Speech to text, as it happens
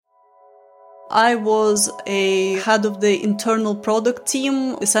I was a head of the internal product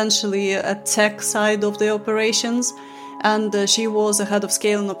team, essentially a tech side of the operations, and she was a head of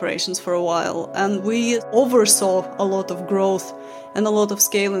scaling operations for a while. And we oversaw a lot of growth and a lot of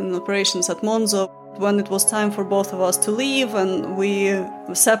scaling operations at Monzo. When it was time for both of us to leave, and we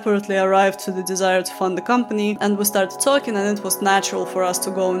separately arrived to the desire to fund the company, and we started talking, and it was natural for us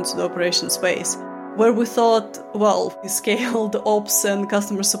to go into the operations space, where we thought, well, we scaled ops and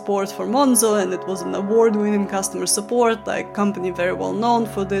customer support for Monzo, and it was an award-winning customer support, like company very well known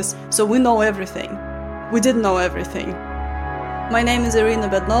for this, so we know everything. We didn't know everything. My name is Irina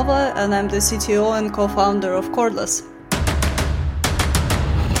Bednova, and I'm the CTO and co-founder of Cordless.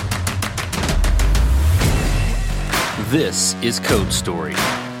 This is Code Story,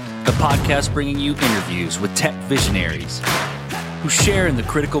 the podcast bringing you interviews with tech visionaries who share in the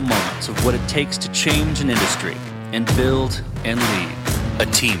critical moments of what it takes to change an industry and build and lead a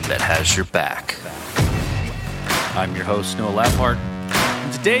team that has your back. I'm your host, Noah Laphart,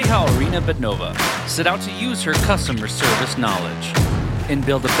 and today how Irina Bednova set out to use her customer service knowledge and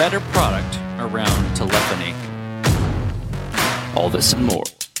build a better product around telephony. All this and more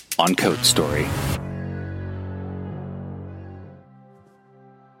on Code Story.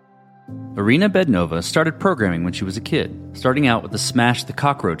 Irina Bednova started programming when she was a kid, starting out with the Smash the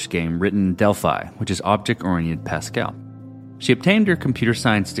Cockroach game written in Delphi, which is object-oriented Pascal. She obtained her computer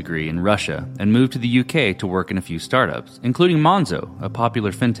science degree in Russia and moved to the UK to work in a few startups, including Monzo, a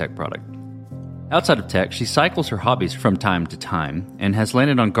popular fintech product. Outside of tech, she cycles her hobbies from time to time and has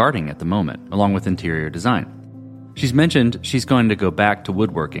landed on gardening at the moment, along with interior design. She's mentioned she's going to go back to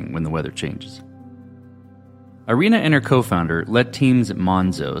woodworking when the weather changes. Irina and her co-founder led teams at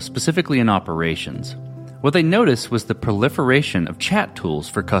Monzo, specifically in operations. What they noticed was the proliferation of chat tools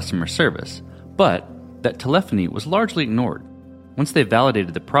for customer service, but that telephony was largely ignored. Once they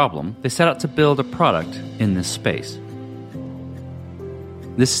validated the problem, they set out to build a product in this space.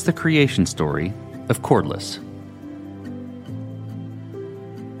 This is the creation story of Cordless.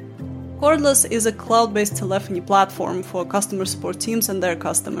 Cordless is a cloud-based telephony platform for customer support teams and their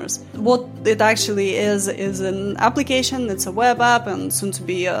customers. What it actually is an application, it's a web app and soon to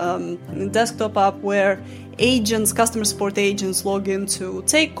be a desktop app where agents, customer support agents log in to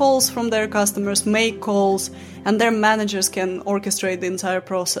take calls from their customers, make calls, and their managers can orchestrate the entire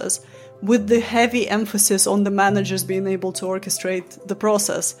process, with the heavy emphasis on the managers being able to orchestrate the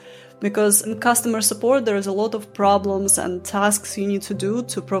process. Because in customer support, there is a lot of problems and tasks you need to do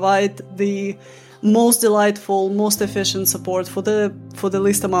to provide the most delightful, most efficient support for the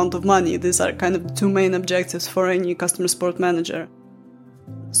least amount of money. These are kind of the two main objectives for any customer support manager.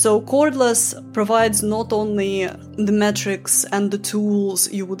 So Cordless provides not only the metrics and the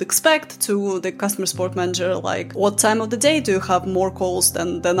tools you would expect to the customer support manager, like what time of the day do you have more calls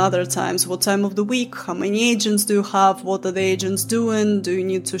than other times, what time of the week, how many agents do you have, what are the agents doing, do you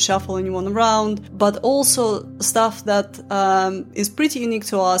need to shuffle anyone around, but also stuff that is pretty unique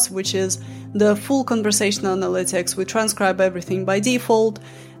to us, which is the full conversational analytics. We transcribe everything by default,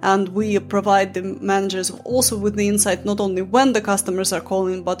 and we provide the managers also with the insight not only when the customers are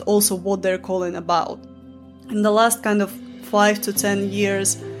calling, but also what they're calling about. In the last kind of 5 to 10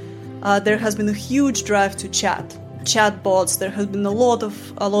 years, there has been a huge drive to chatbots. There has been a lot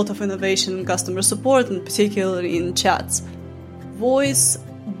of innovation in customer support, and particularly in chats. Voice,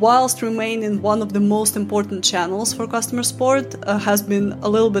 whilst remaining one of the most important channels for customer support, has been a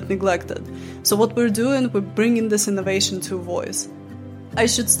little bit neglected. So what we're doing, we're bringing this innovation to voice. I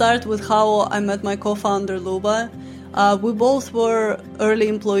should start with how I met my co-founder, Luba. We both were early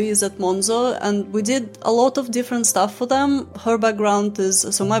employees at Monzo, and we did a lot of different stuff for them. My background is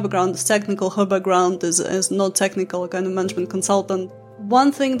technical, her background is not technical, a kind of management consultant.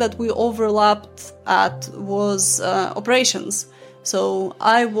 One thing that we overlapped at was operations. So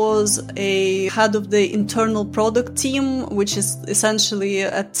I was a head of the internal product team, which is essentially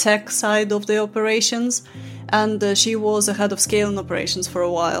a tech side of the operations. And she was a head of scaling operations for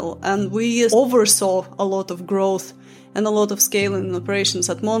a while. And we oversaw a lot of growth and a lot of scaling operations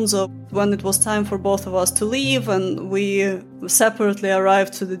at Monzo. When it was time for both of us to leave, and we separately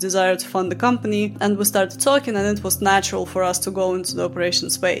arrived to the desire to fund the company, and we started talking, and it was natural for us to go into the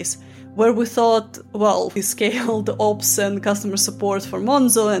operations space, where we thought, well, we scaled ops and customer support for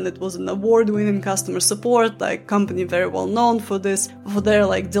Monzo, and it was an award-winning customer support, like company very well known for this, for their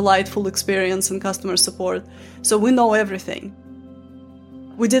like delightful experience in customer support. So we know everything.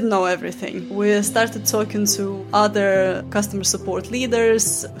 We didn't know everything. We started talking to other customer support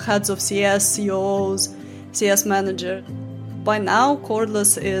leaders, heads of CS, COOs, CS manager. By now,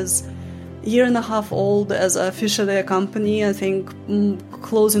 Cordless is year and a half old as officially a company. I think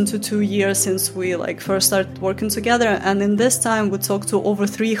close into 2 years since we first started working together. And in this time, we talked to over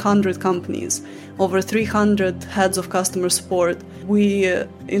 300 companies, over 300 heads of customer support. We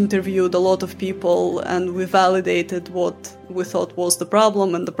interviewed a lot of people and we validated what we thought was the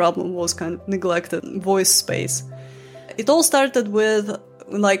problem, and the problem was kind of neglected voice space. It all started with,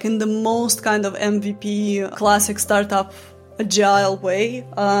 in the most kind of MVP classic startup agile way.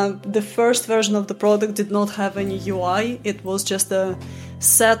 The first version of the product did not have any UI. It was just a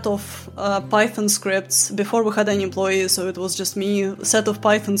set of Python scripts before we had any employees, so it was just me, a set of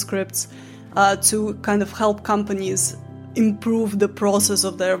Python scripts to kind of help companies improve the process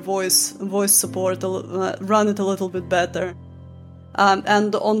of their voice support, run it a little bit better.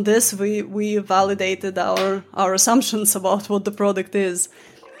 And on this, we validated our assumptions about what the product is.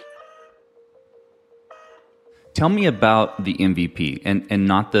 Tell me about the MVP and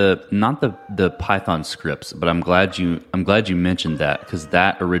not the Python scripts, but I'm glad you mentioned that, because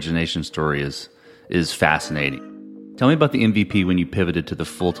that origination story is fascinating. Tell me about the MVP when you pivoted to the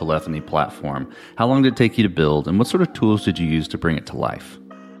full telephony platform. How long did it take you to build, and what sort of tools did you use to bring it to life?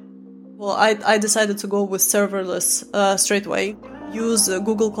 Well, I decided to go with serverless straight away. Use a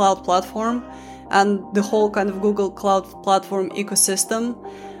Google Cloud Platform and the whole kind of Google Cloud Platform ecosystem.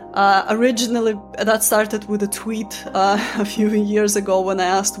 Originally, that started with a tweet a few years ago when I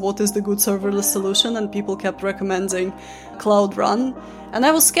asked what is the good serverless solution, and people kept recommending Cloud Run. And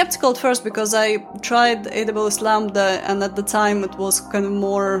I was skeptical at first because I tried AWS Lambda, and at the time it was kind of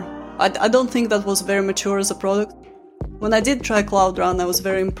more... I don't think that was very mature as a product. When I did try Cloud Run, I was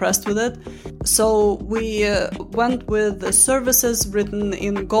very impressed with it. So we went with the services written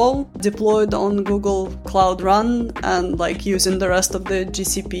in Go, deployed on Google Cloud Run, and using the rest of the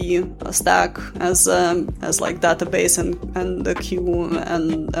GCP stack as database and the queue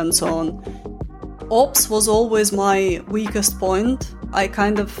and so on. Ops was always my weakest point. I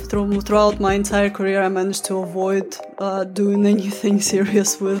kind of, throughout my entire career, I managed to avoid doing anything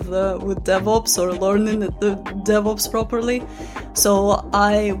serious with DevOps or learning the DevOps properly. So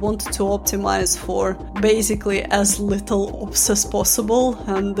I wanted to optimize for basically as little ops as possible,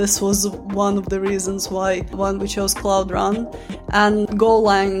 and this was one of the reasons why we chose Cloud Run. And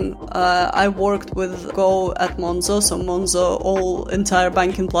Golang, I worked with Go at Monzo, so Monzo, entire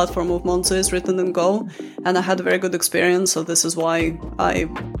banking platform of Monzo is written in Go, and I had a very good experience, so this is why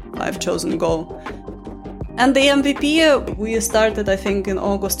I've chosen Go. And the MVP, we started, I think, in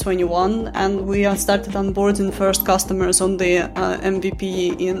August 21, and we started onboarding first customers on the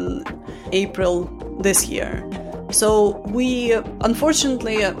MVP in April this year. So we,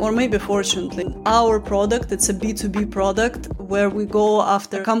 unfortunately, or maybe fortunately, our product, it's a B2B product where we go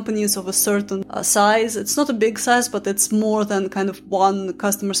after companies of a certain size. It's not a big size, but it's more than kind of one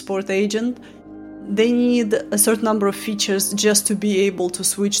customer support agent. They need a certain number of features just to be able to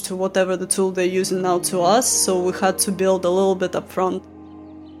switch to whatever the tool they're using now to us. So we had to build a little bit upfront.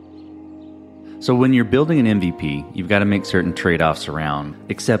 So when you're building an MVP, you've got to make certain trade-offs around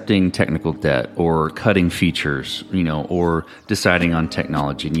accepting technical debt or cutting features, or deciding on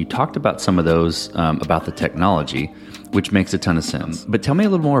technology. And you talked about some of those, about the technology, which makes a ton of sense. But tell me a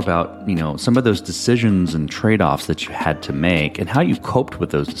little more about, some of those decisions and trade-offs that you had to make and how you coped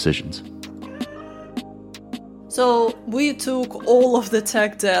with those decisions. So we took all of the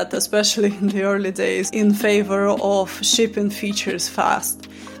tech debt, especially in the early days, in favor of shipping features fast.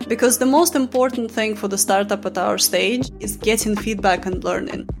 Because the most important thing for the startup at our stage is getting feedback and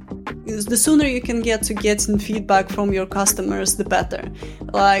learning. The sooner you can get to getting feedback from your customers, the better.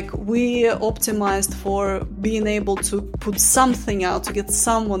 We optimized for being able to put something out, to get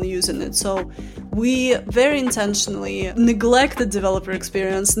someone using it. So we very intentionally neglected developer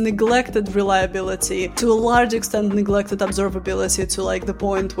experience, neglected reliability, to a large extent neglected observability, to the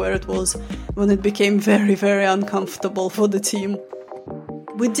point where when it became very, very uncomfortable for the team.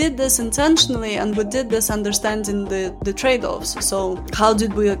 We did this intentionally, and we did this understanding the trade-offs. So how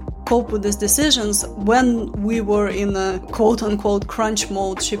did we cope with these decisions when we were in a quote-unquote crunch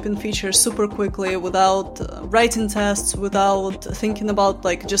mode, shipping features super quickly without writing tests, without thinking about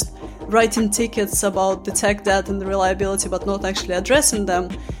just writing tickets about the tech debt and the reliability, but not actually addressing them?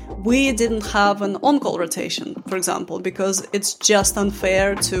 We didn't have an on-call rotation, for example, because it's just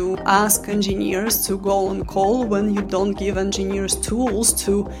unfair to ask engineers to go on call when you don't give engineers tools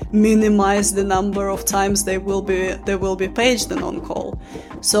to minimize the number of times they will be paged and on call.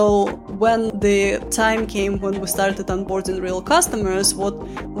 So when the time came when we started onboarding real customers, what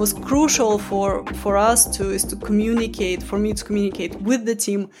was crucial for us to communicate, for me to communicate with the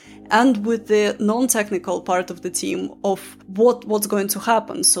team and with the non-technical part of the team of what's going to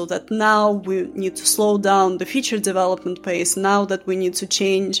happen, so that now we need to slow down the feature development pace, now that we need to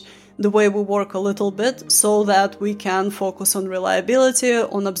change the way we work a little bit so that we can focus on reliability,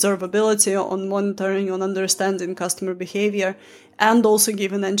 on observability, on monitoring, on understanding customer behavior, and also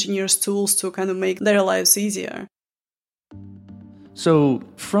giving engineers tools to kind of make their lives easier. So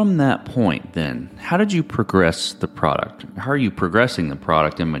from that point then, how did you progress the product? How are you progressing the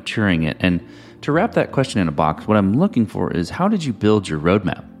product and maturing it? And to wrap that question in a box, what I'm looking for is, how did you build your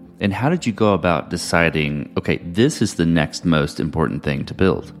roadmap? And how did you go about deciding, okay, this is the next most important thing to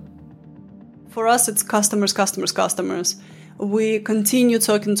build? For us, it's customers. We continue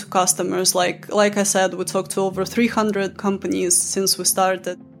talking to customers. Like I said, we talked to over 300 companies since we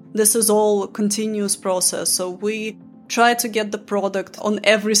started. This is all a continuous process. So we try to get the product on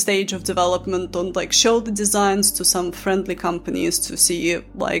every stage of development, on show the designs to some friendly companies to see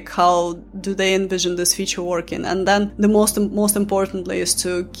how do they envision this feature working. And then the most importantly is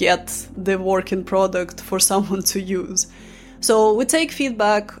to get the working product for someone to use. So we take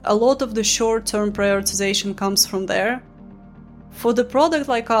feedback. A lot of the short-term prioritization comes from there. For the product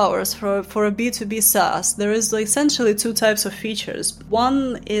like ours, for a B2B SaaS, there is essentially two types of features.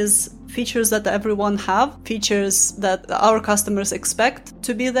 One is features that everyone have, features that our customers expect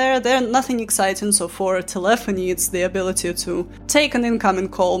to be there. They're nothing exciting. So for telephony, it's the ability to take an incoming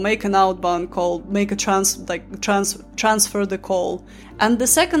call, make an outbound call, make a transfer the call. And the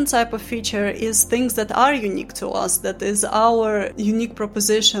second type of feature is things that are unique to us, that is our unique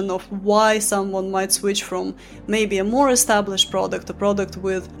proposition of why someone might switch from maybe a more established product, a product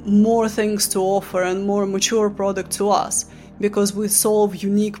with more things to offer and more mature product to us, because we solve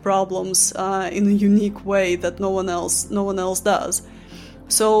unique problems in a unique way that no one else does.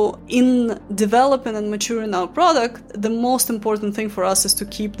 So in developing and maturing our product, the most important thing for us is to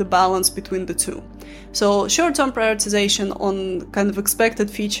keep the balance between the two. So short-term prioritization on kind of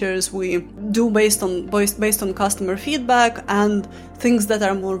expected features we do based on customer feedback, and things that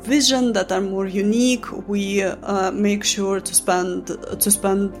are more vision, that are more unique, we make sure to spend,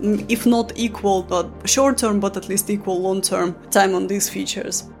 if not equal, but short-term, but at least equal long-term time on these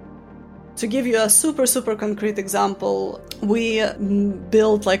features. To give you a super concrete example, we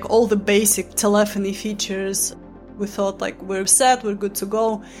built all the basic telephony features. We thought we're set, we're good to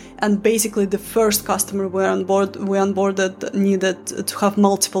go, and basically the first customer we onboarded needed to have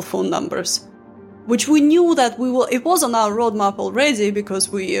multiple phone numbers, which we knew that it was on our roadmap already, because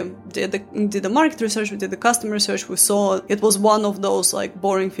we did the market research, we did the customer research, we saw it was one of those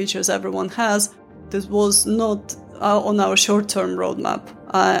boring features everyone has. This was not on our short-term roadmap,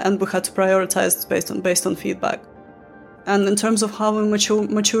 and we had to prioritize based on feedback. And in terms of how we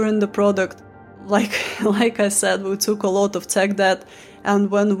maturing the product, like I said, we took a lot of tech debt,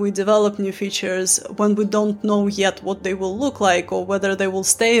 and when we develop new features, when we don't know yet what they will look like, or whether they will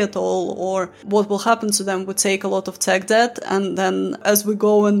stay at all, or what will happen to them, we take a lot of tech debt, and then as we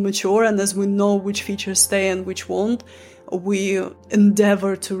go and mature, and as we know which features stay and which won't, we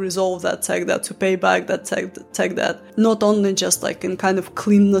endeavor to resolve that tech debt, to pay back that tech debt, not only just in kind of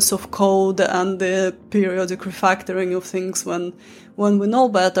cleanness of code and the periodic refactoring of things when we know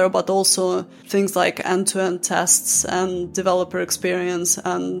better, but also things like end-to-end tests and developer experience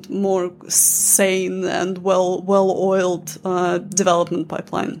and more sane and well-oiled development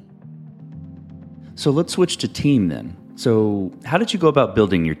pipeline. So let's switch to team then. So how did you go about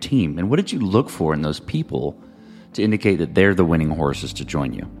building your team, and what did you look for in those people to indicate that they're the winning horses to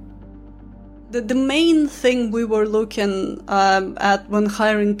join you? The main thing we were looking at when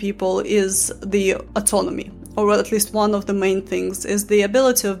hiring people is the autonomy, or at least one of the main things is the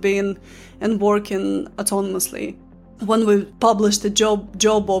ability of being and working autonomously. When we published the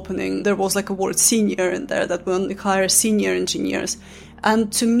job opening, there was a word senior in there, that we only hire senior engineers.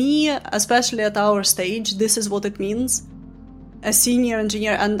 And to me, especially at our stage, this is what it means. A senior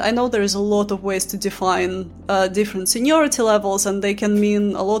engineer, and I know there is a lot of ways to define different seniority levels, and they can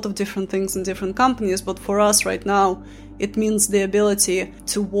mean a lot of different things in different companies, but for us right now, it means the ability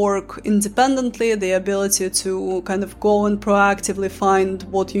to work independently, the ability to kind of go and proactively find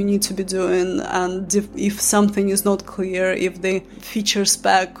what you need to be doing, and if something is not clear, if the feature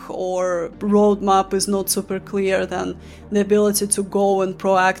spec or roadmap is not super clear, then the ability to go and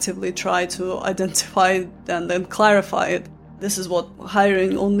proactively try to identify it and then clarify it. This is what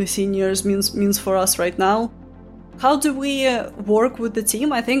hiring only seniors means for us right now. How do we work with the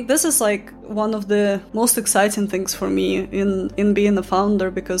team? I think this is one of the most exciting things for me in being a founder,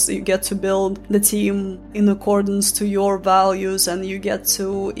 because you get to build the team in accordance to your values and you get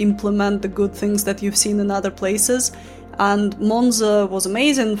to implement the good things that you've seen in other places. And Monzo was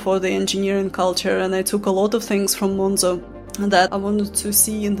amazing for the engineering culture, and I took a lot of things from Monzo that I wanted to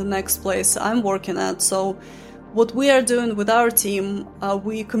see in the next place I'm working at. So what we are doing with our team,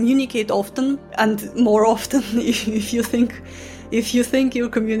 we communicate often, and more often if you think you're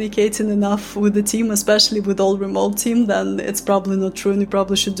communicating enough with the team, especially with all remote team, then it's probably not true and you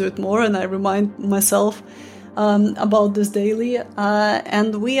probably should do it more. And I remind myself about this daily.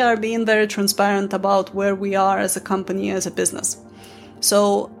 And we are being very transparent about where we are as a company, as a business.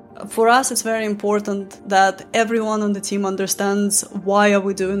 So for us, it's very important that everyone on the team understands why are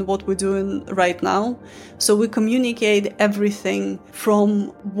we doing what we're doing right now. So we communicate everything from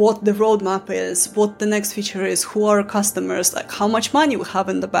what the roadmap is, what the next feature is, who are our customers, like how much money we have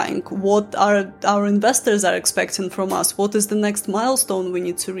in the bank, what our investors are expecting from us, what is the next milestone we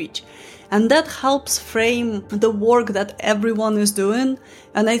need to reach. And that helps frame the work that everyone is doing.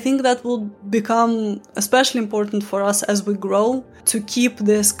 And I think that will become especially important for us as we grow, to keep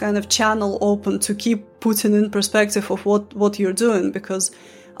this kind of channel open, to keep putting in perspective of what you're doing, because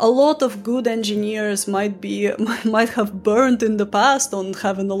a lot of good engineers might have burned in the past on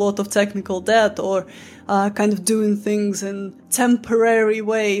having a lot of technical debt, or kind of doing things in temporary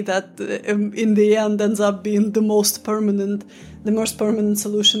way that in the end ends up being the most permanent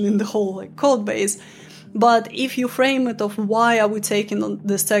solution in the whole code base. But if you frame it of why are we taking on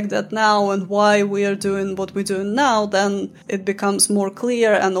this tech debt now and why we are doing what we're doing now, then it becomes more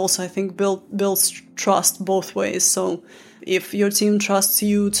clear, and also I think builds trust both ways. So if your team trusts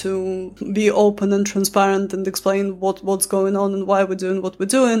you to be open and transparent and explain what's going on and why we're doing what we're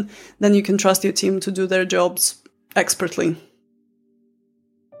doing, then you can trust your team to do their jobs expertly.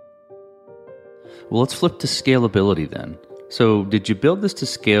 Well, let's flip to scalability then. So did you build this to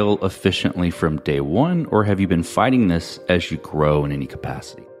scale efficiently from day one, or have you been fighting this as you grow in any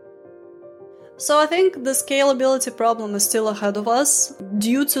capacity? So I think the scalability problem is still ahead of us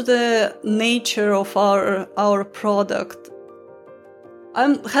due to the nature of our product.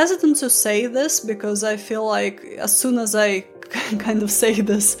 I'm hesitant to say this because I feel like as soon as I kind of say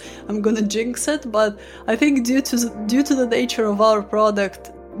this, I'm gonna jinx it. But I think due to the nature of our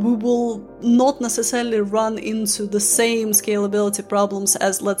product, we will not necessarily run into the same scalability problems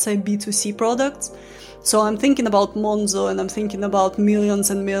as, let's say, B2C products. So I'm thinking about Monzo, and I'm thinking about millions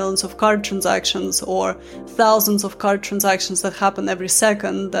and millions of card transactions, or thousands of card transactions that happen every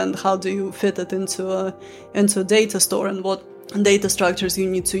second, and how do you fit it into a data store, and what data structures you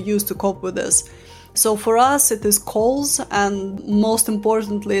need to use to cope with this. So for us, it is calls, and most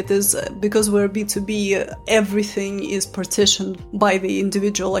importantly, it is because we're B2B, everything is partitioned by the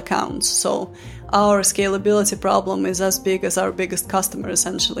individual accounts. So our scalability problem is as big as our biggest customer,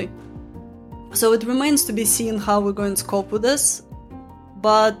 essentially. So it remains to be seen how we're going to cope with this.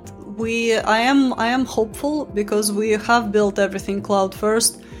 But I am hopeful, because we have built everything cloud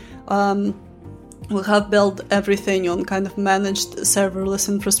first. We have built everything on kind of managed serverless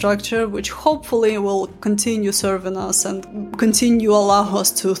infrastructure, which hopefully will continue serving us and continue allow us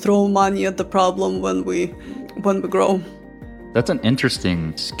to throw money at the problem when we grow. That's an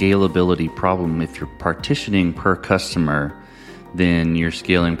interesting scalability problem. If you're partitioning per customer, then your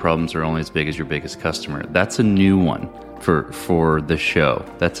scaling problems are only as big as your biggest customer. That's a new one for the show.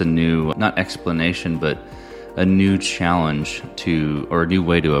 That's a new, not explanation, but a new challenge or a new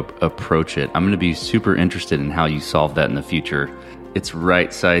way to approach it. I'm going to be super interested in how you solve that in the future. It's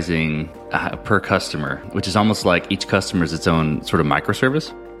right sizing per customer, which is almost like each customer is its own sort of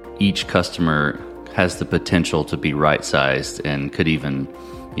microservice. Each customer has the potential to be right sized and could even,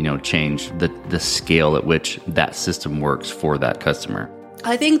 change the scale at which that system works for that customer.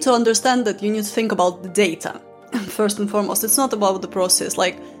 I think to understand that, you need to think about the data first and foremost. It's not about the process.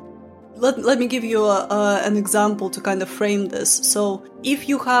 Let me give you an example to kind of frame this. So if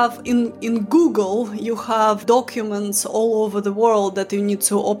you have in Google, you have documents all over the world that you need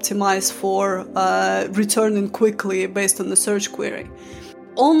to optimize for returning quickly based on the search query.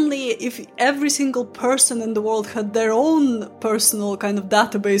 Only if every single person in the world had their own personal kind of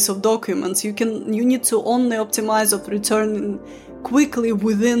database of documents, you need to only optimize of returning quickly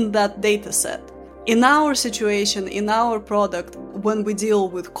within that data set. In our situation, in our product, when we deal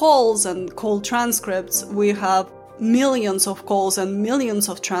with calls and call transcripts, we have millions of calls and millions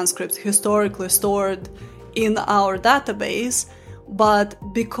of transcripts historically stored in our database. But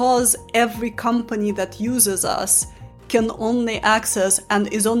because every company that uses us can only access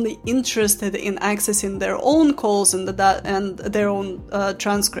and is only interested in accessing their own calls and their own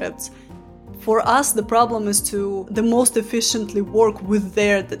transcripts, For us, the problem is to the most efficiently work with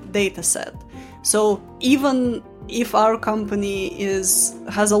their data set. So even if our company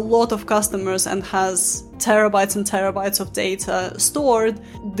has a lot of customers and has terabytes and terabytes of data stored,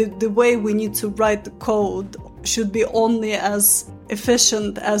 the way we need to write the code should be only as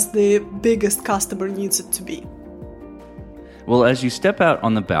efficient as the biggest customer needs it to be. Well, as you step out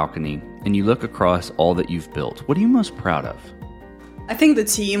on the balcony and you look across all that you've built, what are you most proud of? I think the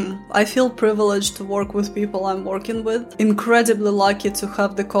team. I feel privileged to work with people I'm working with. Incredibly lucky to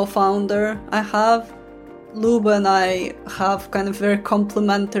have the co-founder I have. Luba and I have kind of very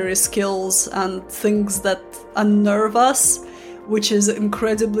complementary skills and things that unnerve us, which is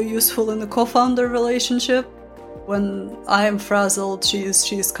incredibly useful in a co-founder relationship. When I am frazzled,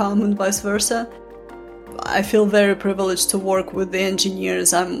 she's calm and vice versa. I feel very privileged to work with the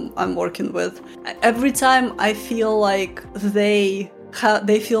engineers I'm working with. Every time I feel like they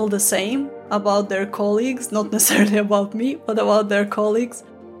feel the same about their colleagues, not necessarily about me, but about their colleagues,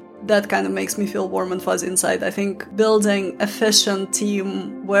 that kind of makes me feel warm and fuzzy inside. I think building an efficient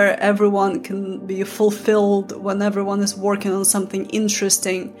team where everyone can be fulfilled when everyone is working on something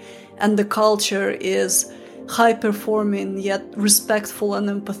interesting and the culture is high-performing yet respectful and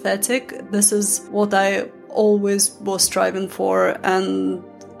empathetic, this is what I always was striving for, and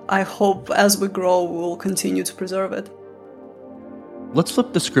I hope as we grow we'll continue to preserve it. Let's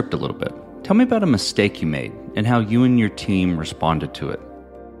flip the script a little bit. Tell me about a mistake you made and how you and your team responded to it.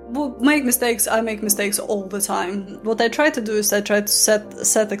 I make mistakes all the time. What I try to do is I try to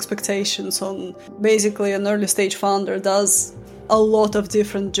set expectations on basically an early stage founder does a lot of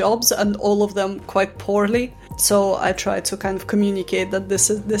different jobs and all of them quite poorly. So I try to kind of communicate that this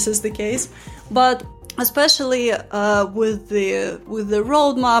is the case. But especially with the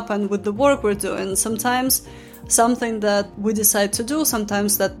roadmap and with the work we're doing, sometimes something that we decide to do,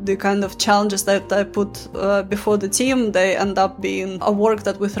 sometimes that the kind of challenges that I put before the team, they end up being a work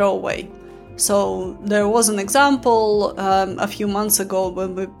that we throw away. So there was an example a few months ago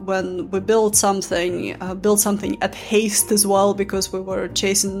when we built something at haste as well, because we were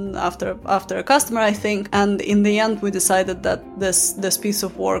chasing after a customer, I think, and in the end we decided that this piece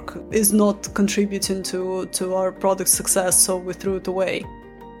of work is not contributing to our product success, so we threw it away.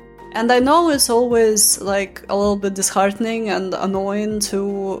 And I know it's always like a little bit disheartening and annoying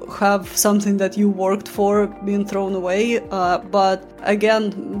to have something that you worked for being thrown away. But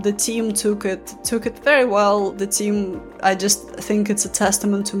again, the team took it very well. The team, I just think it's a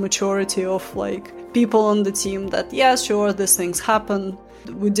testament to maturity of like people on the team that, yeah, sure, these things happen.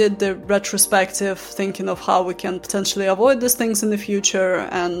 We did the retrospective thinking of how we can potentially avoid these things in the future,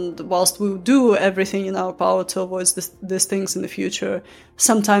 and whilst we do everything in our power to avoid these things in the future,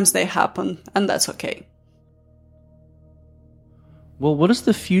 sometimes they happen, and that's okay. Well, what does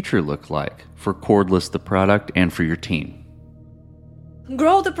the future look like for Cordless, the product, and for your team?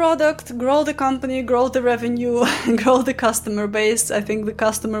 Grow the product, grow the company, grow the revenue, grow the customer base. I think the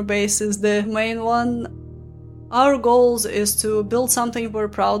customer base is the main one. Our goals is to build something we're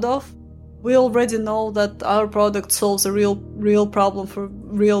proud of. We already know that our product solves a real problem for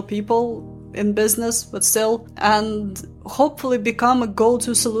real people in business, but still, and hopefully become a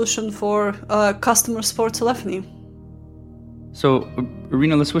go-to solution for customer support telephony. So,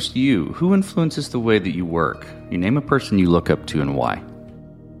 Irina, let's switch to you. Who influences the way that you work? You name a person you look up to and why.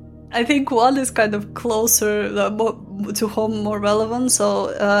 I think one is kind of closer to home, more relevant.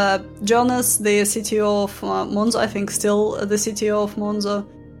 So Jonas, the CTO of Monzo, I think still the CTO of Monzo,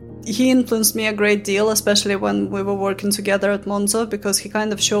 he influenced me a great deal, especially when we were working together at Monzo, because he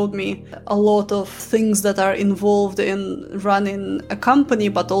kind of showed me a lot of things that are involved in running a company,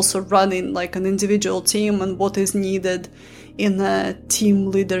 but also running like an individual team and what is needed in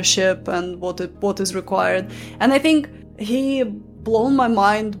team leadership and what is required. And I think he blown my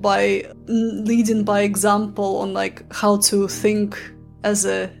mind by leading by example on like how to think as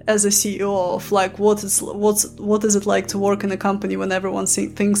a CEO of like what is it like to work in a company when everyone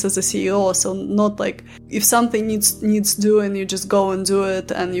thinks as a CEO. So not like if something needs doing, you just go and do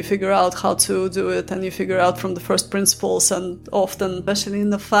it and you figure out how to do it and you figure out from the first principles. And often, especially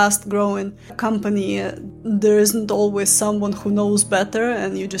in a fast growing company, there isn't always someone who knows better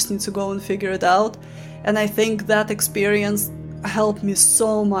and you just need to go and figure it out. And I think that experience helped me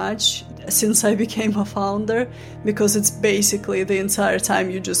so much since I became a founder, because it's basically the entire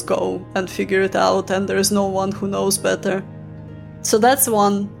time you just go and figure it out and there's no one who knows better. So that's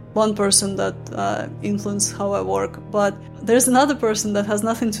one person that influenced how I work. But there's another person that has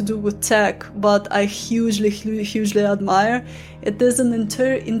nothing to do with tech, but I hugely admire. It is an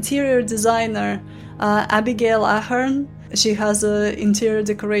interior designer, Abigail Ahern. She has an interior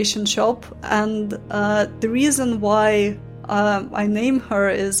decoration shop, and the reason why I name her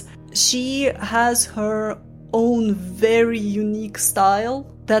is she has her own very unique style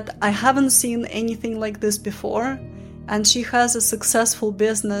that I haven't seen anything like this before, and she has a successful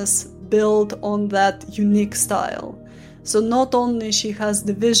business built on that unique style. So not only she has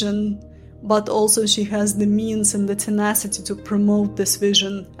the vision, but also she has the means and the tenacity to promote this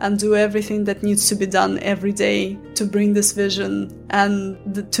vision and do everything that needs to be done every day to bring this vision.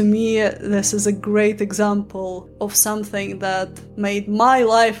 And to me, this is a great example of something that made my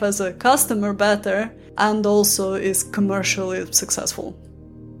life as a customer better and also is commercially successful.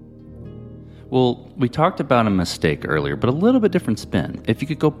 Well, we talked about a mistake earlier, but a little bit different spin. If you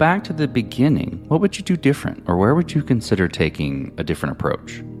could go back to the beginning, what would you do different? Or where would you consider taking a different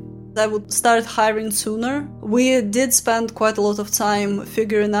approach? I would start hiring sooner. We did spend quite a lot of time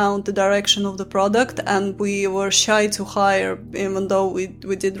figuring out the direction of the product, and we were shy to hire, even though we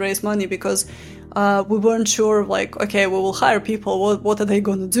did raise money, because we weren't sure, like, okay, we will hire people. What are they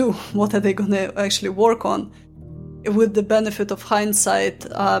going to do? What are they going to actually work on? With the benefit of hindsight,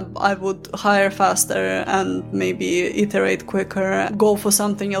 I would hire faster and maybe iterate quicker, go for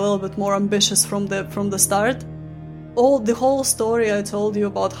something a little bit more ambitious from the start. The whole story I told you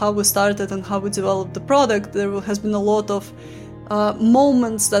about how we started and how we developed the product, there has been a lot of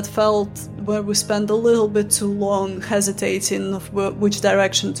moments that felt where we spent a little bit too long hesitating of which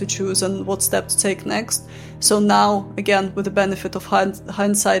direction to choose and what step to take next. So now, again, with the benefit of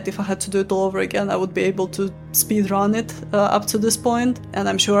hindsight, if I had to do it all over again, I would be able to speed run it up to this point. And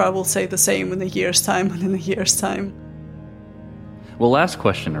I'm sure I will say the same in a year's time and in a year's time. Well, last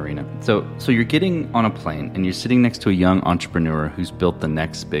question, Irina. So you're getting on a plane and you're sitting next to a young entrepreneur who's built the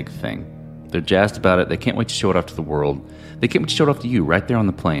next big thing. They're jazzed about it. They can't wait to show it off to the world. They can't wait to show it off to you right there on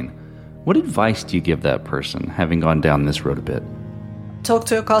the plane. What advice do you give that person, having gone down this road a bit? Talk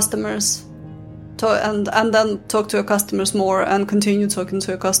to your customers. And then talk to your customers more and continue talking to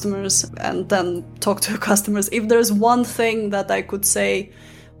your customers and then talk to your customers. If there's one thing that I could say,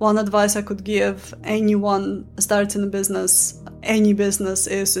 one advice I could give anyone starting a business, any business,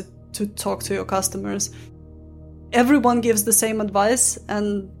 is to talk to your customers. Everyone gives the same advice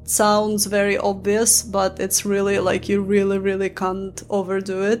and sounds very obvious, but it's really like you really, really can't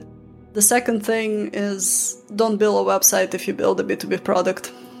overdo it. The second thing is don't build a website if you build a B2B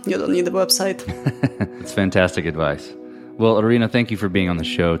product. You don't need a website. It's fantastic advice. Well, Irina, thank you for being on the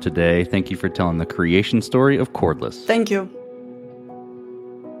show today. Thank you for telling the creation story of Cordless. Thank you.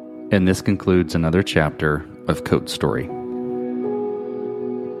 And this concludes another chapter of Code Story.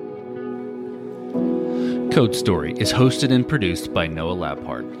 Code Story is hosted and produced by Noah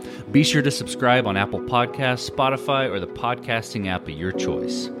Labhart. Be sure to subscribe on Apple Podcasts, Spotify, or the podcasting app of your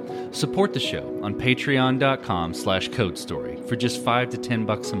choice. Support the show on patreon.com/codestory for just $5 to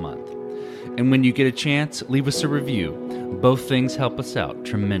 $10 a month. And when you get a chance, leave us a review. Both things help us out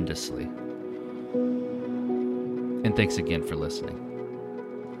tremendously. And thanks again for listening.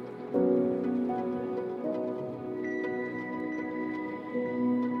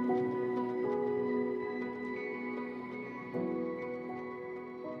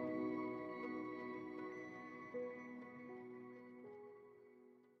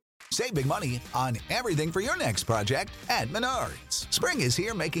 Save big money on everything for your next project at Menards. Spring is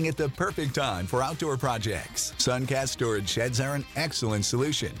here, making it the perfect time for outdoor projects. Suncast storage sheds are an excellent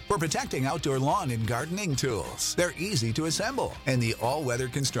solution for protecting outdoor lawn and gardening tools. They're easy to assemble, and the all-weather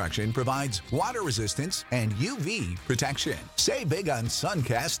construction provides water resistance and UV protection. Save big on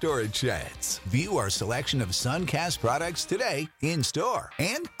Suncast storage sheds. View our selection of Suncast products today in store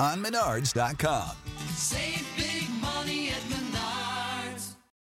and on Menards.com. Save